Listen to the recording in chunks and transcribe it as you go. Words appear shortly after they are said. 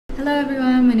Hello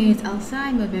everyone, my name is Elsa.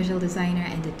 I'm a visual designer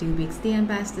and Adobe XD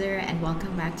ambassador, and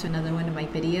welcome back to another one of my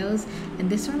videos. In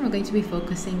this one, we're going to be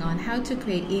focusing on how to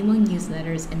create email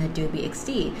newsletters in Adobe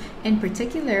XD. In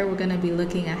particular, we're going to be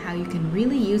looking at how you can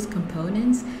really use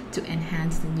components to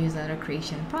enhance the newsletter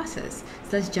creation process.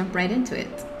 So let's jump right into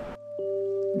it.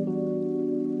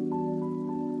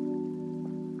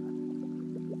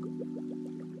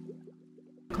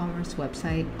 Commerce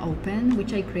website open,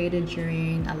 which I created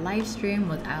during a live stream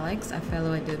with Alex, a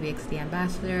fellow Adobe XD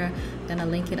ambassador. I'm gonna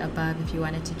link it above if you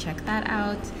wanted to check that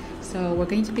out. So we're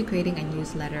going to be creating a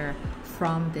newsletter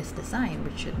from this design,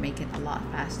 which should make it a lot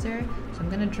faster. So I'm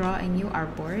going to draw a new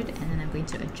artboard, and then I'm going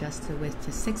to adjust the width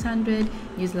to 600.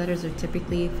 Newsletters are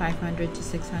typically 500 to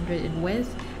 600 in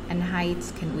width, and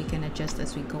heights we can adjust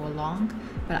as we go along.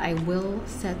 But I will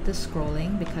set the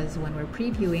scrolling because when we're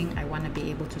previewing, I want to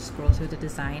be able to scroll through the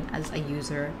design as a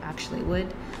user actually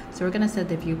would. So we're going to set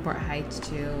the viewport height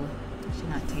to, actually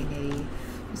not 1080,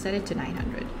 we'll set it to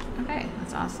 900. Okay,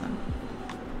 that's awesome.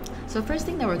 So first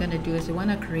thing that we're going to do is we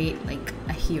want to create like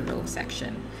a hero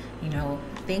section. You know,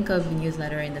 think of a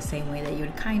newsletter in the same way that you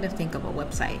would kind of think of a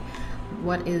website.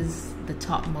 What is the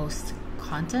topmost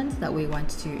content that we want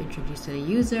to introduce to the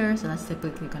user? So that's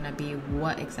typically going to be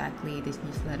what exactly this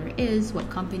newsletter is, what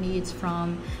company it's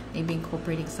from, maybe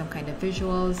incorporating some kind of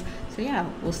visuals. So yeah,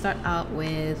 we'll start out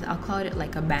with, I'll call it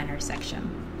like a banner section.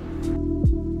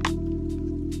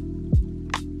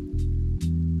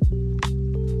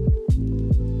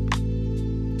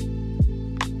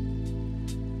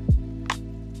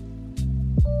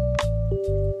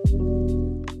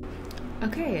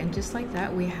 Okay, and just like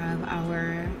that, we have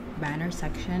our banner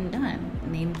section done.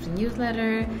 Name of the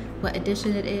newsletter, what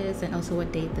edition it is, and also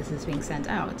what date this is being sent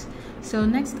out. So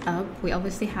next up, we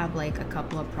obviously have like a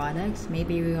couple of products.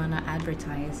 Maybe we want to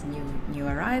advertise new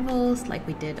arrivals like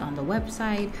we did on the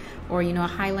website, or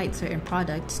highlight certain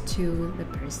products to the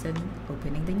person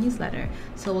opening the newsletter.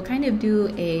 So we'll kind of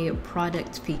do a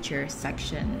product feature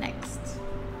section next.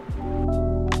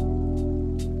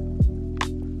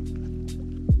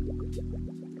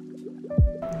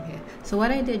 So what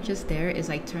I did just there is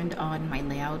I turned on my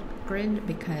layout grid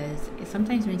because it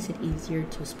sometimes makes it easier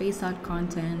to space out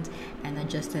content and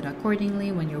adjust it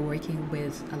accordingly when you're working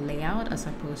with a layout as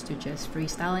opposed to just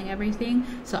freestyling everything.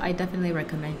 So I definitely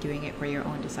recommend doing it for your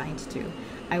own designs too.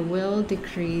 I will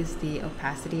decrease the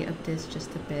opacity of this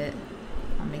just a bit.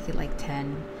 I'll make it like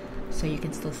 10 so you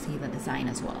can still see the design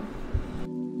as well.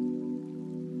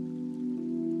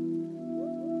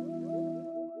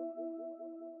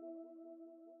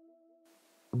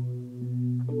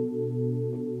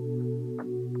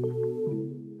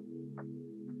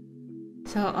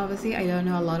 So obviously I don't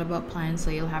know a lot about plants,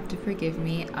 so you'll have to forgive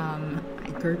me.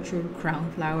 Gertrude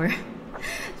crownflower.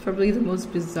 It's probably the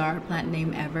most bizarre plant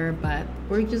name ever, but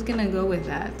we're just gonna go with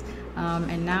that.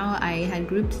 And now I had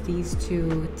grouped these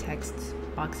two text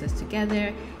boxes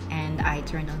together, and I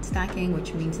turned on stacking,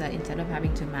 which means that instead of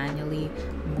having to manually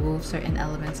move certain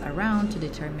elements around to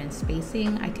determine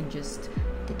spacing, I can just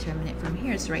determine it from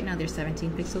here. So right now they're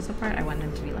 17 pixels apart. I want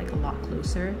them to be like a lot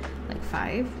closer, like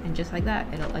 5, and just like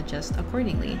that it'll adjust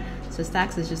accordingly. So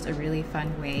stacks is just a really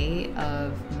fun way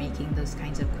of making those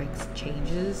kinds of quick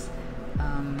changes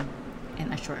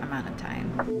in a short amount of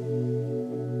time.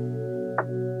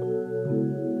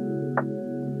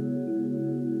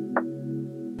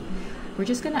 We're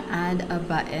just gonna add a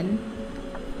button.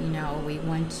 We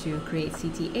want to create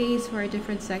CTAs for our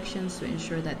different sections to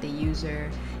ensure that the user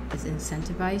is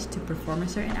incentivized to perform a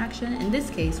certain action. In this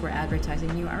case, we're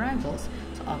advertising new arrivals.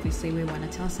 So obviously we want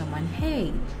to tell someone,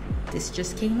 hey, this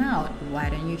just came out. Why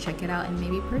don't you check it out and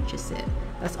maybe purchase it?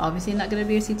 That's obviously not going to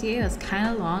be a CTA. That's kind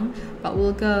of long, but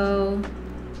we'll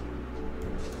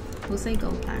say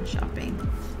go plan shopping.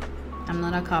 I'm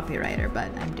not a copywriter, but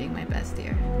I'm doing my best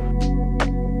here.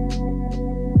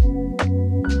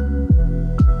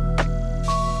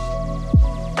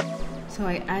 So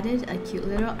I added a cute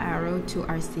little arrow to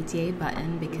our CTA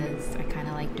button because I kind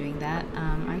of like doing that.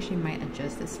 I actually might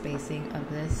adjust the spacing of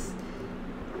this.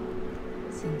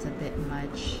 Seems a bit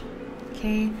much.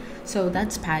 Okay, so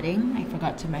that's padding. I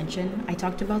forgot to mention. I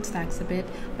talked about stacks a bit,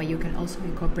 but you can also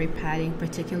incorporate padding,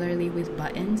 particularly with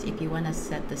buttons, if you want to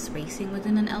set the spacing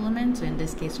within an element. So in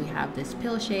this case, we have this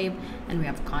pill shape and we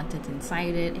have content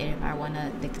inside it. And if I want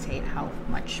to dictate how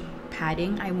much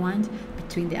padding I want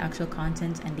between the actual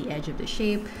content and the edge of the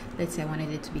shape, let's say I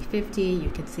wanted it to be 50, you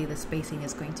can see the spacing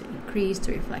is going to increase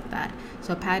to reflect that.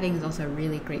 So padding is also a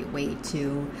really great way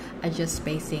to adjust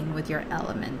spacing with your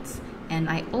elements. And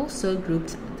I also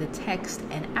grouped the text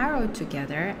and arrow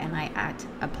together, and I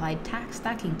applied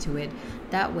stacking to it.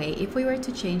 That way, if we were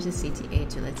to change the CTA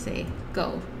to, let's say,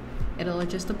 go, it'll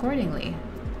adjust accordingly,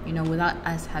 you know, without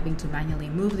us having to manually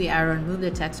move the arrow and move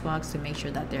the text box to make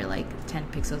sure that they're like 10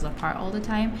 pixels apart all the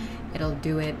time. It'll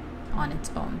do it on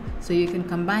its own. So you can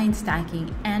combine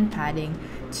stacking and padding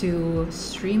to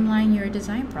streamline your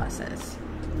design process.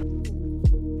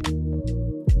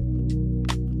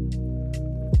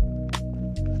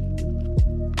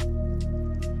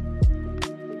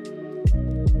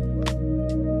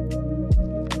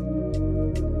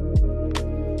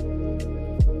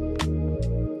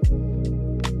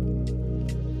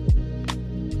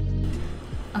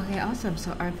 Okay, awesome.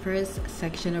 So our first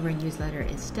section of our newsletter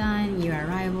is done. New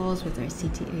arrivals with our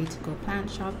CTA to go plant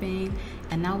shopping.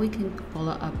 And now we can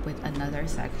follow up with another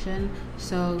section.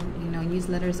 So, you know,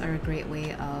 newsletters are a great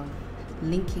way of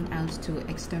linking out to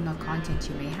external content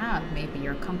you may have. Maybe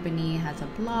your company has a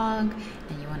blog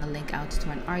and you want to link out to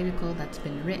an article that's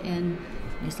been written.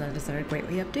 Newsletters are a great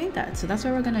way of doing that. So that's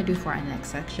what we're going to do for our next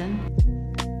section.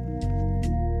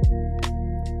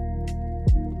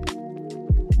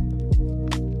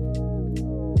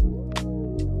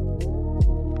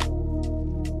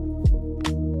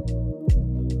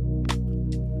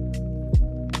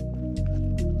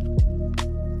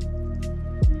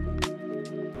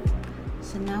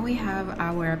 So now we have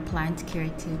our plant care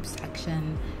tips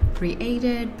section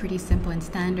created, pretty simple and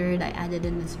standard. I added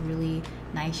in this really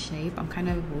nice shape. I'm kind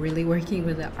of really working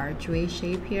with the archway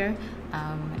shape here.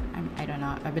 I don't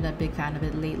know, I've been a big fan of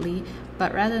it lately,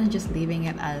 but rather than just leaving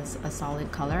it as a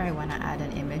solid color, I want to add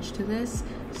an image to this.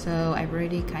 So I've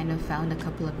already kind of found a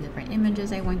couple of different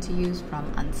images I want to use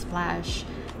from Unsplash.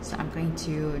 So I'm going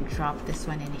to drop this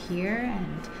one in here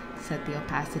and set the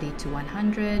opacity to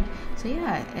 100. So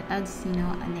yeah, it adds, you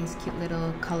know, a nice cute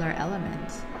little color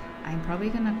element. I'm probably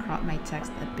gonna crop my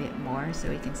text a bit more so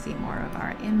we can see more of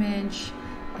our image.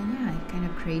 And yeah, it kind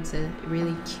of creates a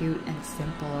really cute and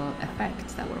simple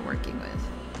effect that we're working with.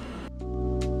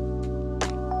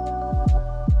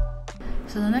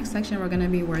 So the next section we're gonna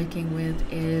be working with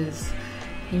is,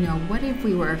 you know, what if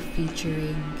we were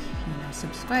featuring, you know,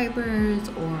 subscribers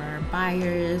or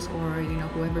buyers or, you know,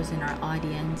 whoever's in our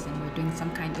audience, and we're doing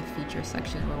some kind of feature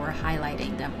section where we're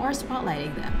highlighting them or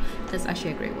spotlighting them. That's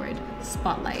actually a great word,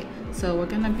 spotlight. So we're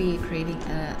gonna be creating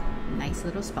a nice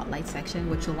little spotlight section,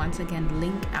 which will once again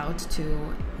link out to,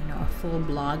 you know, a full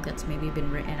blog that's maybe been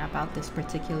written about this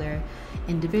particular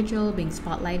individual being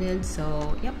spotlighted.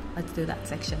 So yep, let's do that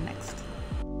section next.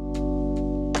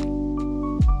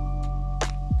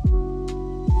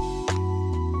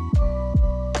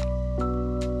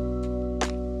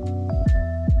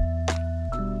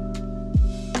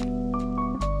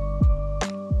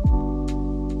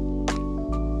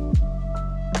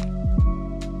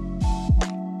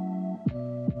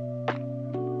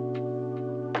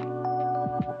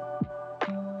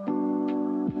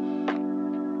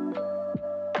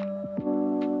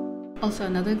 Also,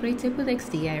 another great tip with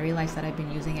XD, I realized that I've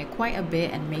been using it quite a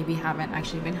bit and maybe haven't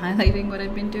actually been highlighting what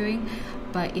I've been doing.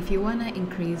 But if you want to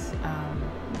increase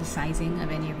the sizing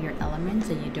of any of your elements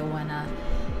and you don't want to,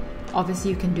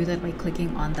 obviously you can do that by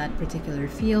clicking on that particular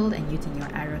field and using your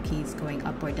arrow keys going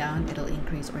up or down. It'll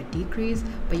increase or decrease,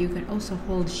 but you can also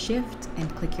hold shift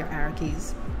and click your arrow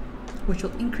keys, which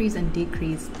will increase and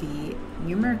decrease the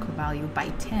numerical value by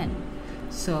 10.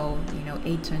 So, you know,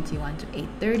 821 to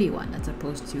 831 as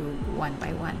opposed to 1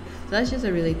 by 1. So that's just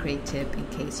a really great tip in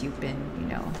case you've been, you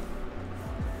know,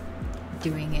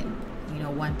 doing it, you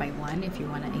know, 1 by 1. If you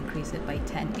want to increase it by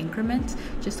 10 increments,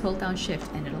 just hold down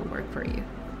shift and it'll work for you.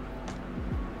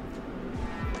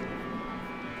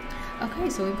 Okay,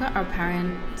 so we've got our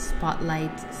parent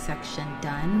spotlight section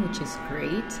done, which is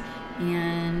great.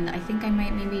 And I think I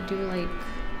might maybe do like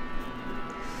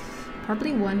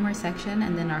probably one more section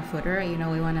and then our footer. You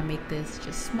know, we want to make this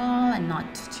just small and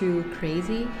not too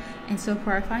crazy. And so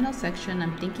for our final section,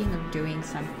 I'm thinking of doing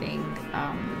something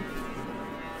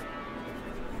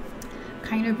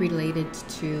kind of related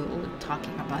to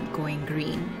talking about going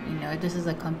green. You know, this is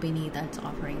a company that's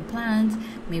offering plans.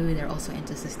 Maybe they're also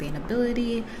into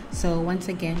sustainability. So once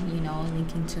again, you know,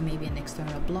 linking to maybe an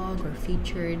external blog or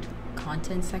featured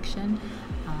content section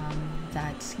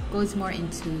that goes more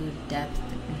into depth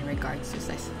in regards to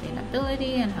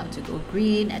sustainability and how to go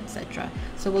green, etc.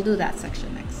 So we'll do that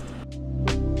section next.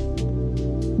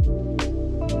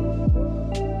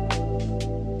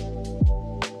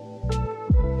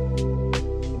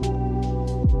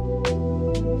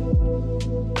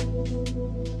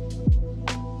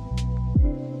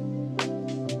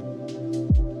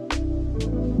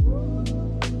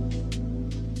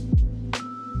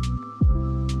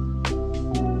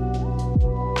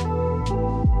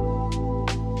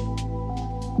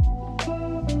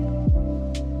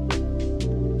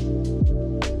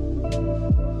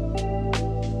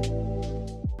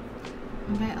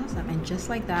 just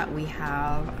like that, we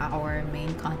have our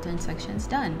main content sections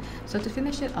done. So to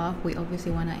finish it off, we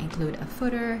obviously want to include a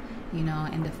footer. You know,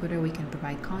 in the footer we can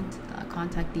provide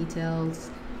contact details,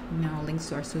 you know, links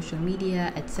to our social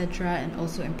media, etc. And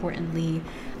also importantly,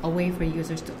 a way for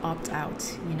users to opt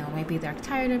out. You know, maybe they're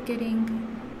tired of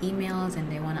getting emails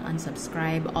and they want to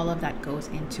unsubscribe. All of that goes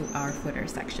into our footer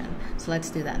section. So let's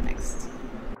do that next.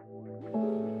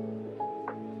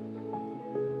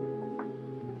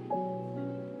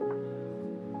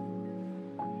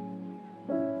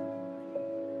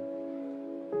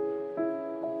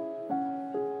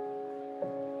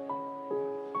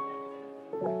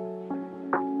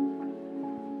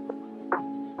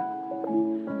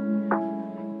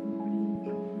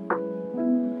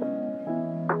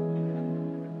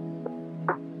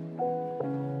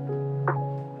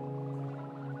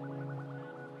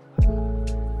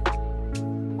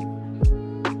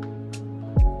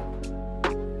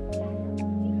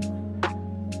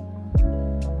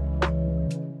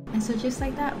 So just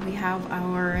like that, we have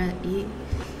our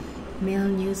email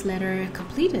newsletter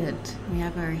completed. We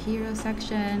have our hero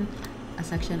section, a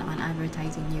section on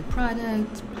advertising new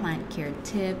products, plant care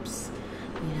tips,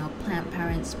 you know, plant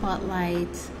parent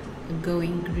spotlight,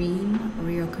 going green,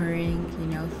 reoccurring, you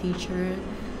know, feature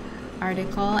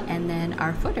article, and then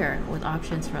our footer with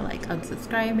options for like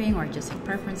unsubscribing or just like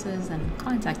preferences and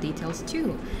contact details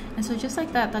too. And so just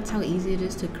like that, that's how easy it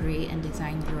is to create and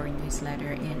design your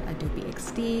newsletter in Adobe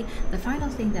XD. The final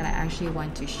thing that I actually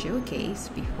want to showcase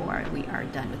before we are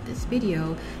done with this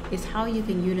video is how you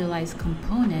can utilize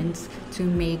components to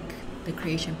make the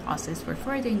creation process for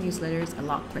further newsletters a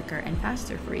lot quicker and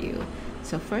faster for you.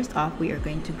 So first off, we are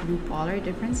going to group all our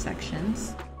different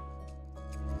sections.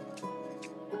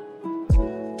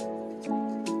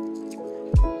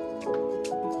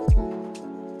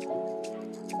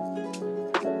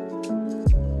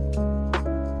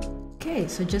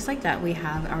 So just like that, we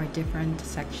have our different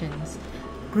sections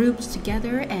grouped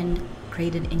together and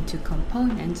created into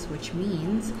components, which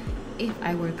means if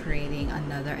I were creating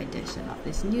another edition of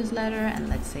this newsletter, and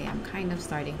let's say I'm kind of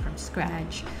starting from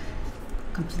scratch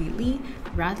completely,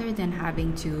 rather than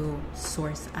having to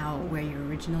source out where your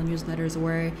original newsletters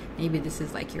were, maybe this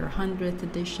is like your 100th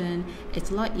edition,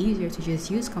 it's a lot easier to just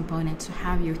use components to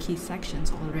have your key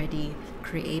sections already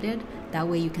created. That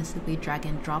way you can simply drag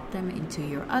and drop them into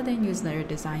your other newsletter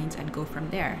designs and go from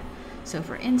there. So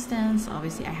for instance,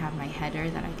 obviously I have my header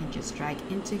that I can just drag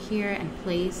into here and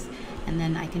place, and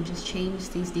then I can just change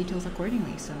these details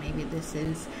accordingly. So maybe this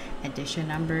is edition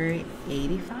number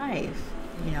 85,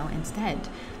 you know, instead.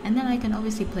 And then I can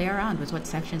obviously play around with what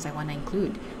sections I want to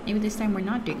include. Maybe this time we're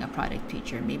not doing a product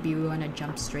feature. Maybe we want to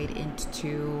jump straight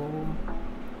into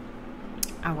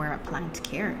our plant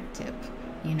care tip,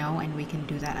 you know, and we can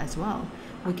do that as well.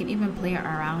 We can even play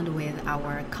around with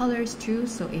our colors too.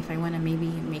 So if I want to maybe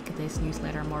make this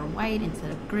newsletter more white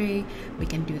instead of gray, we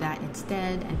can do that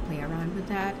instead and play around with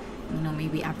that. You know,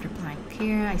 maybe after plant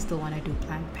care, I still want to do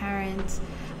plant parents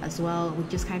as well. We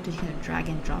just kind of drag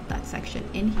and drop that section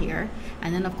in here.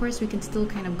 And then of course we can still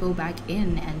kind of go back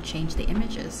in and change the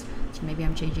images. So maybe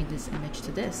I'm changing this image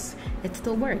to this. It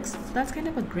still works. So that's kind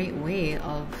of a great way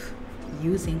of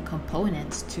using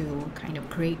components to kind of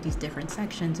create these different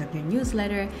sections of your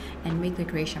newsletter and make the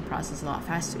creation process a lot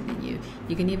faster than you.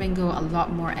 You can even go a lot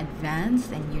more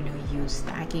advanced and, you know, use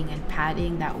stacking and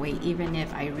padding. That way, even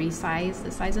if I resize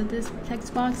the size of this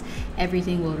text box,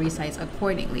 everything will resize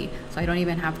accordingly. So I don't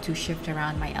even have to shift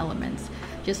around my elements.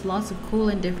 Just lots of cool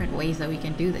and different ways that we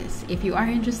can do this. If you are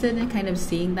interested in kind of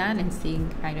seeing that and seeing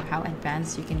kind of how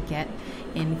advanced you can get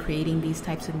in creating these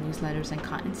types of newsletters and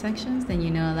content sections, then,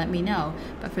 you know, let me know.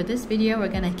 But for this video, we're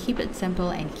gonna keep it simple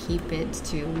and keep it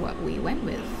to what we went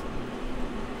with.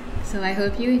 So I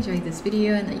hope you enjoyed this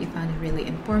video and that you found it really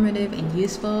informative and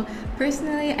useful.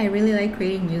 Personally, I really like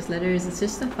creating newsletters. It's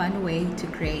just a fun way to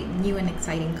create new and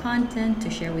exciting content to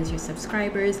share with your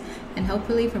subscribers, and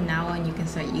hopefully from now on you can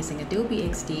start using Adobe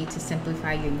XD to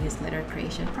simplify your newsletter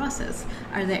creation process.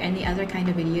 Are there any other kind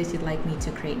of videos you'd like me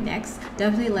to create next?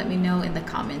 Definitely let me know in the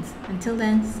comments. Until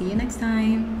then, see you next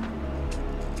time.